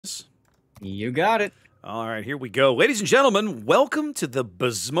You got it. All right, here we go. Ladies and gentlemen, welcome to the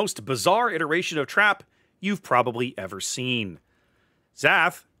most bizarre iteration of Trap you've probably ever seen.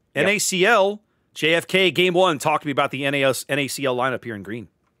 Zath, Yep. NaCl, JFK, Game 1. Talk to me about the NaCl lineup here in green.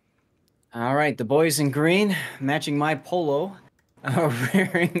 All right, the boys in green, matching my polo,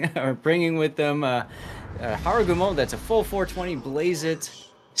 are bringing with them Haragumo. That's a full 420 Blaze It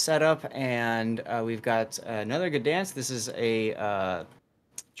setup, and we've got another good dance. This is a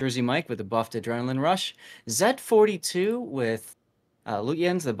Jersey Mike with the buffed Adrenaline Rush, Z42 with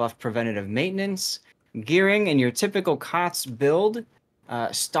Lutyens, the buffed Preventative Maintenance, gearing in your typical COTS build,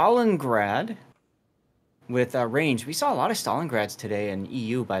 Stalingrad with range. We saw a lot of Stalingrads today in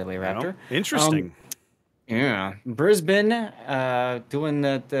EU, by the way, Raptor. Interesting. Yeah. Brisbane doing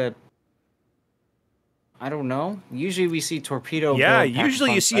the I don't know. Usually we see torpedo Yeah, build,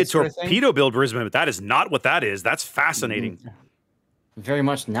 usually you see a torpedo build Brisbane, but that is not what that is. That's fascinating. Very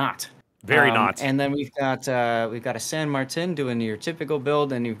much not. Very not. And then we've got a San Martin doing your typical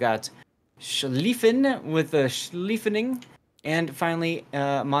build, and you've got Schlieffen with the Schlieffening, and finally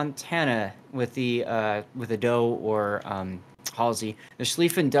Montana with the Doe or Halsey. The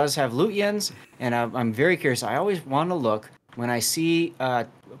Schlieffen does have Lutyens, and I'm very curious. I always want to look when I see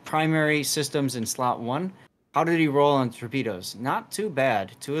primary systems in slot 1. How did he roll on torpedoes? Not too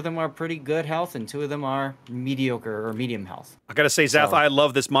bad. 2 of them are pretty good health, and 2 of them are mediocre or medium health. I gotta say, Zath, I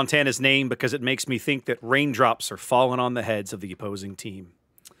love this Montana's name because it makes me think that raindrops are falling on the heads of the opposing team.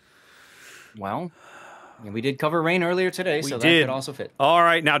 Well, we did cover rain earlier today, so that could also fit. All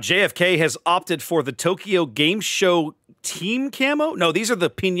right, now JFK has opted for the Tokyo Game Show team camo. No, these are the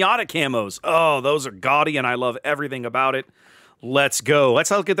Pinata camos. Oh, those are gaudy, and I love everything about it. Let's go. Let's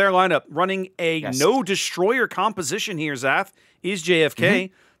look at their lineup. Running a no destroyer composition here, Zath, is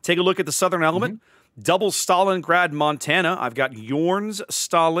JFK. Take a look at the Southern Element. Double Stalingrad Montana. I've got Yorn's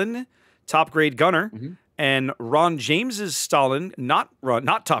Stalin, top grade gunner, and Ron James's Stalin, not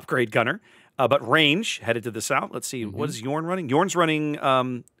top grade gunner, but range headed to the south. Let's see. What is Yorn running? Yorn's running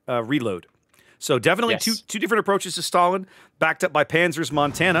reload. So definitely two different approaches to Stalin, backed up by Panzer's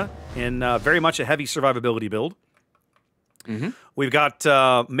Montana, and very much a heavy survivability build. We've got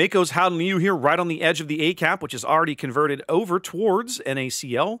Mako's Howden Liu here right on the edge of the A-cap, which is already converted over towards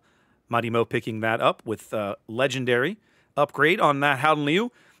NaCl. Mighty Mo picking that up with Legendary upgrade on that Howden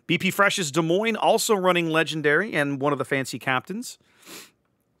Liu. BP Fresh's Des Moines also running Legendary and one of the fancy captains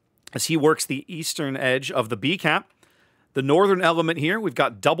as he works the eastern edge of the B-cap. The Northern Element here, we've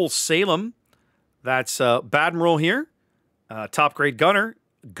got Double Salem. That's Badmiral here, top grade gunner.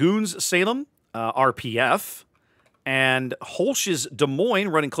 Goons Salem, RPF. And Holsch's Des Moines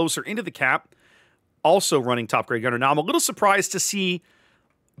running closer into the cap, also running top grade gunner. Now I'm a little surprised to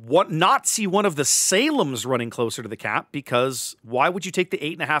not see one of the Salems running closer to the cap, because why would you take the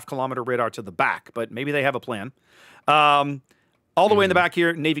 8.5 kilometer radar to the back? But maybe they have a plan. All the way in the back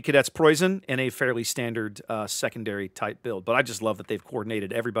here, Navy Cadets Poison in a fairly standard secondary type build. But I just love that they've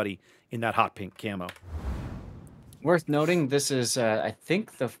coordinated everybody in that hot pink camo. Worth noting, this is I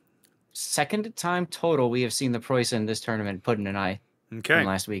think the second time total we have seen the Preußen this tournament put in an eye from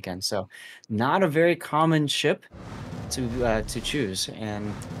last weekend. So not a very common ship to choose,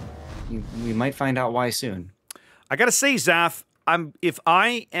 and we might find out why soon. I gotta say, Zath, if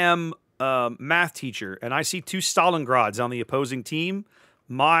I am a math teacher and I see 2 Stalingrads on the opposing team,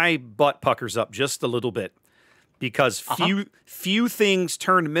 my butt puckers up just a little bit, because few things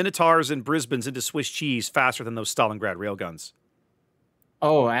turned Minotaurs and Brisbanes into Swiss cheese faster than those Stalingrad railguns.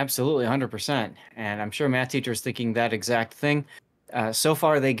 Oh, absolutely, 100%. And I'm sure math teachers thinking that exact thing. So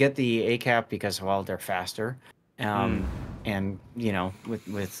far, they get the A-cap because, well, they're faster, and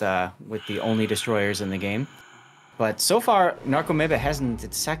with the only destroyers in the game. But so far, Narcomeba hasn't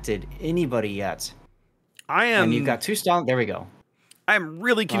detected anybody yet. And you've got 2 Stalin. There we go. I'm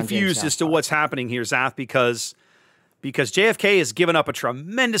really confused as to what's happening here, Zath, because JFK has given up a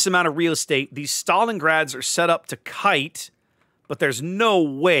tremendous amount of real estate. These Stalingrads are set up to kite. But there's no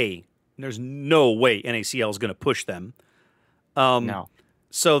way NaCl is going to push them. No.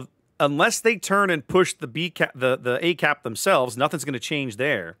 So unless they turn and push the A-cap themselves, nothing's going to change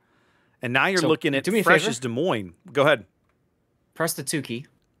there. And now you're looking at Fresh's Des Moines. Go ahead. Press the 2 key.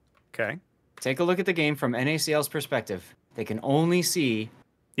 Okay. Take a look at the game from NaCl's perspective. They can only see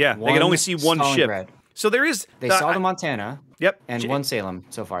they can only see one ship. So there is... They saw the Montana. Yep. And 1 Salem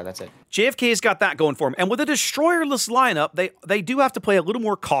so far. That's it. JFK's got that going for him. And with a destroyerless lineup, they do have to play a little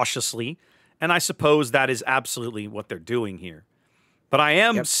more cautiously. And I suppose that is absolutely what they're doing here. But I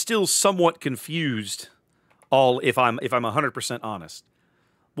am still somewhat confused, if I'm 100% honest.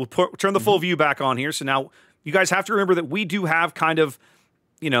 We'll turn the full view back on here. So now you guys have to remember that we do have kind of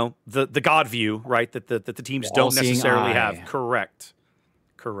you know, the God view, right? That the teams don't necessarily have. Correct.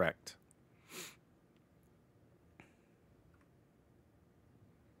 Correct.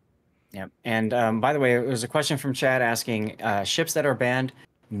 Yep. And by the way, there's a question from Chad asking ships that are banned.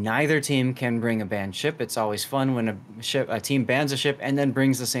 Neither team can bring a banned ship. It's always fun when a team bans a ship and then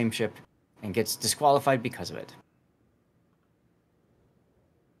brings the same ship and gets disqualified because of it.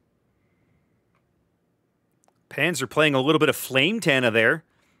 Pans are playing a little bit of Flame Tana there,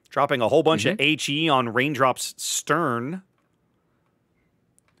 dropping a whole bunch of HE on Raindrop's stern.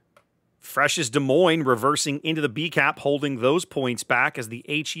 Fresh as Des Moines reversing into the B cap, holding those points back as the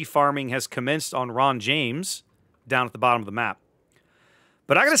HE farming has commenced on Ron James down at the bottom of the map.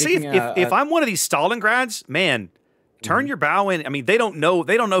 But I gotta say, if I'm one of these Stalingrads, man, turn your bow in. I mean, they don't know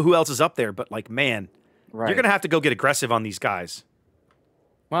who else is up there, but like, man, you're gonna have to go get aggressive on these guys.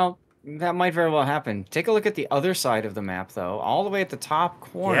 Well, that might very well happen. Take a look at the other side of the map, though. All the way at the top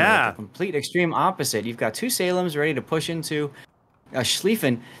corner, the complete extreme opposite. You've got two Salems ready to push into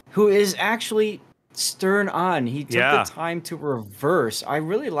Schlieffen, who is actually stern on. He took the time to reverse. I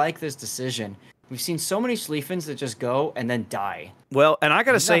really like this decision. We've seen so many Schlieffens that just go and then die. Well, and I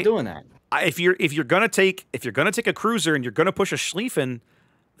gotta say, not doing that. If you're gonna take a cruiser and you're gonna push a Schlieffen,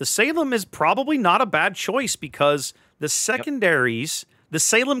 the Salem is probably not a bad choice because the secondaries, the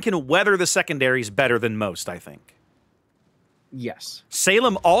Salem can weather the secondaries better than most, I think. Yes.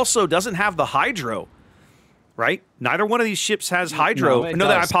 Salem also doesn't have the hydro, right? Neither one of these ships has hydro. No,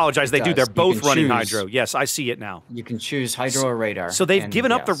 I apologize. They do. They're both running hydro. Yes, I see it now. You can choose hydro or radar. So they've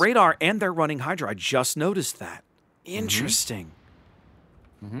given up the radar and they're running hydro. I just noticed that. Interesting.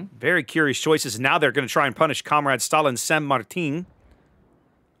 Very curious choices. Now they're going to try and punish Comrade Stalin Saint Martin.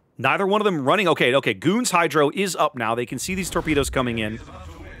 Neither one of them running. Okay. Goon's hydro is up now. They can see these torpedoes coming in.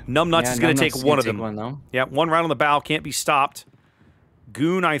 Numbnuts is going to take one of them. One round on the bow. Can't be stopped.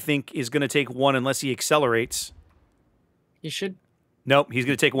 Goon, I think, is going to take one unless he accelerates. He should. Nope, he's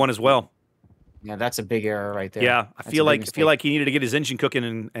going to take one as well. Yeah, that's a big error right there. Yeah, I feel like he needed to get his engine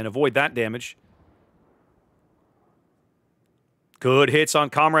cooking and avoid that damage. Good hits on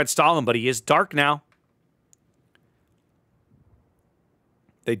Comrade Stalin, but he is dark now.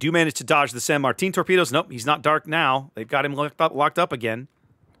 They do manage to dodge the San Martin torpedoes. Nope, he's not dark now. They've got him locked up again.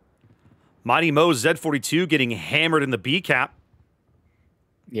 Mighty Mo's Z42 getting hammered in the B cap.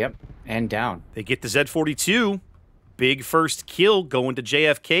 Yep, and down. They get the Z42. Big first kill going to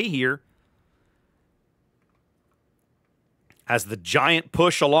JFK here. As the giant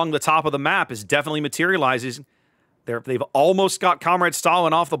push along the top of the map is definitely materializing. They've almost got Comrade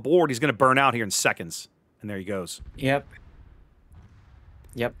Stalin off the board. He's going to burn out here in seconds. And there he goes. Yep.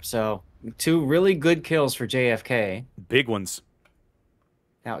 So 2 really good kills for JFK. Big ones.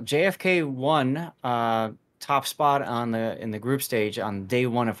 Now, JFK won top spot in the group stage on day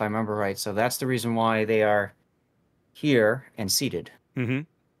 1, if I remember right. So that's the reason why they are here and seated. The enemy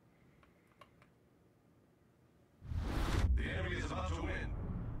is about to win.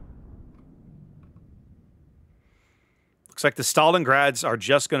 Looks like the Stalingrads are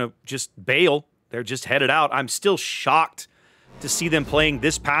just going to bail. They're just headed out. I'm still shocked to see them playing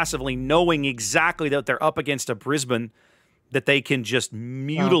this passively, knowing exactly that they're up against a Brisbane that they can just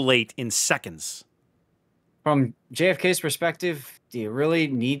mutilate in seconds. From JFK's perspective, do you really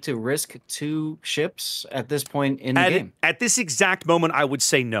need to risk 2 ships at this point in the game? At this exact moment, I would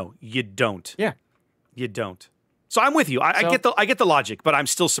say no. You don't. Yeah. You don't. So I'm with you. I get the logic, but I'm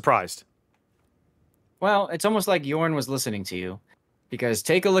still surprised. Well, it's almost like Jorn was listening to you. Because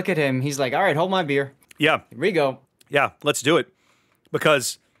take a look at him. He's like, all right, hold my beer. Yeah. Here we go. Yeah, let's do it.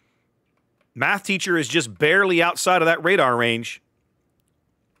 Because Math Teacher is just barely outside of that radar range.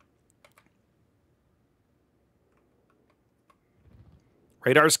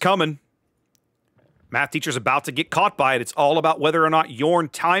 Radar's coming. Math Teacher's about to get caught by it. It's all about whether or not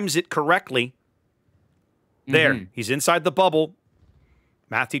Jorn times it correctly. There, he's inside the bubble.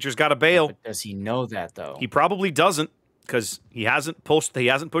 Math Teacher's got to bail. But does he know that, though? He probably doesn't, because he hasn't pushed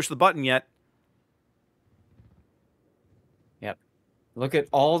the button yet. Yep. Look at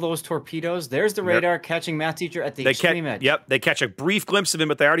all those torpedoes. There's the radar catching Math Teacher at the extreme edge. Yep, they catch a brief glimpse of him,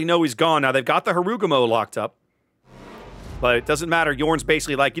 but they already know he's gone. Now they've got the Harugumo locked up. But it doesn't matter. Jorn's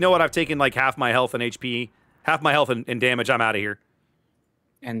basically like, you know what? I've taken like half my health and HP, half my health and damage. I'm out of here.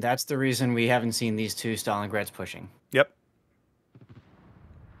 And that's the reason we haven't seen these 2 Stalingrads pushing. Yep.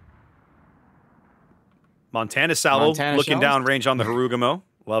 Montana Salvo looking downrange on the Harugumo.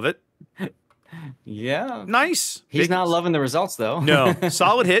 Love it. Yeah. Nice. He's not loving the results, though. No.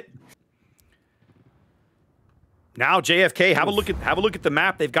 Solid hit. Now JFK, have a look at the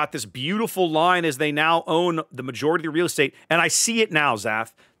map. They've got this beautiful line as they now own the majority of the real estate, and I see it now,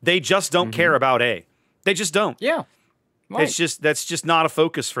 Zaf. They just don't care about A. They just don't. Yeah, right. That's just not a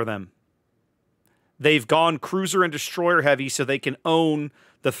focus for them. They've gone cruiser and destroyer heavy, so they can own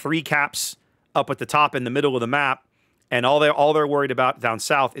the 3 caps up at the top in the middle of the map, and all they're worried about down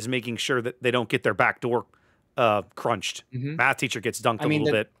south is making sure that they don't get their back door crunched. Math teacher gets dunked a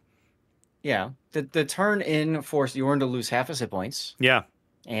little bit. Yeah, the turn in forced Yorn to lose half his hit points. Yeah.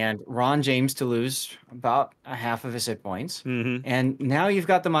 And Ron James to lose about a half of his hit points. And now you've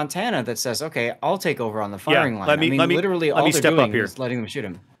got the Montana that says, okay, I'll take over on the firing line. Literally all they're doing is letting them shoot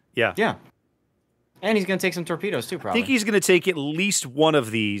him. Yeah. Yeah. And he's going to take some torpedoes too, probably. I think he's going to take at least one of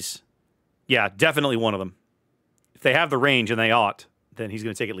these. Yeah, definitely one of them. If they have the range, and they ought, then he's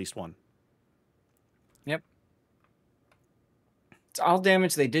going to take at least one. Yep. It's all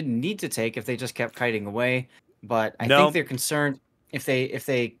damage they didn't need to take if they just kept kiting away. But I think they're concerned if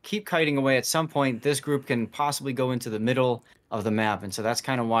they keep kiting away at some point, this group can possibly go into the middle of the map. And so that's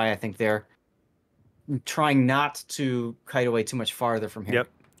kind of why I think they're trying not to kite away too much farther from here. Yep.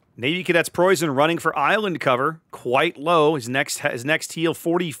 Navy Cadets Poison running for island cover, quite low. His next heal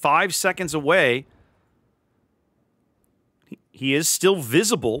 45 seconds away. He is still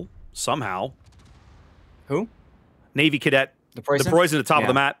visible somehow. Who? Navy Cadet. The Poison at the top of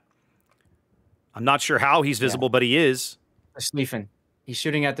the map. I'm not sure how he's visible, but he is. The Schlieffen. He's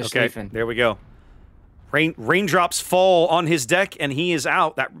shooting at the Schlieffen. There we go. Raindrops fall on his deck, and he is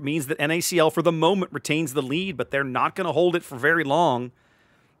out. That means that NaCl, for the moment, retains the lead, but they're not going to hold it for very long.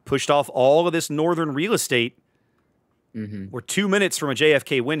 Pushed off all of this northern real estate. We're 2 minutes from a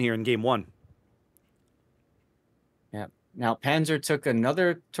JFK win here in Game 1. Yeah. Now, Panzer took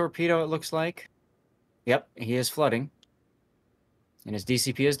another torpedo, it looks like. Yep, he is flooding. And his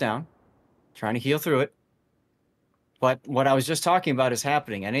DCP is down. Trying to heal through it. But what I was just talking about is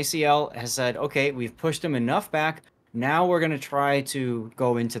happening. NaCl has said, okay, we've pushed him enough back. Now we're going to try to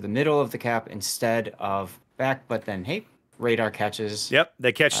go into the middle of the cap instead of back. But then, hey, radar catches. Yep,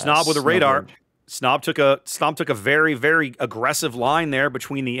 they catch Snob with a radar. Snob took a very, very aggressive line there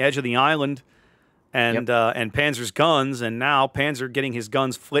between the edge of the island and Panzer's guns. And now Panzer getting his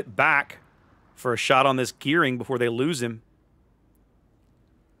guns flipped back for a shot on this gearing before they lose him.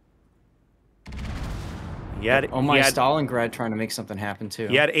 Stalingrad trying to make something happen too.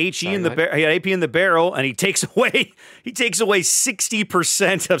 He had HE in the he had AP in the barrel, and he takes away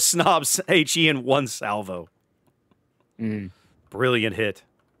 60% of Snob's HE in one salvo. Brilliant hit.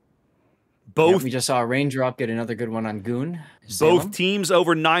 We just saw a Raindrop get another good one on Goon. Both teams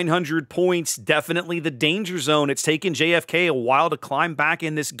over 900 points. Definitely the danger zone. It's taken JFK a while to climb back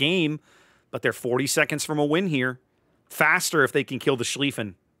in this game, but they're 40 seconds from a win here. Faster if they can kill the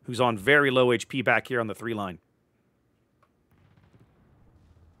Schlieffen, who's on very low HP back here on the 3 line.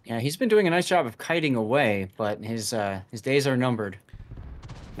 Yeah, he's been doing a nice job of kiting away, but his days are numbered.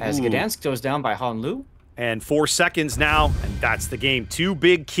 As Gdansk goes down by Han Lu. And 4 seconds now, and that's the game. 2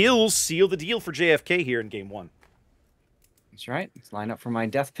 big kills seal the deal for JFK here in Game 1. That's right. Let's line up for my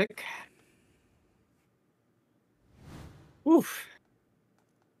death pick. Oof.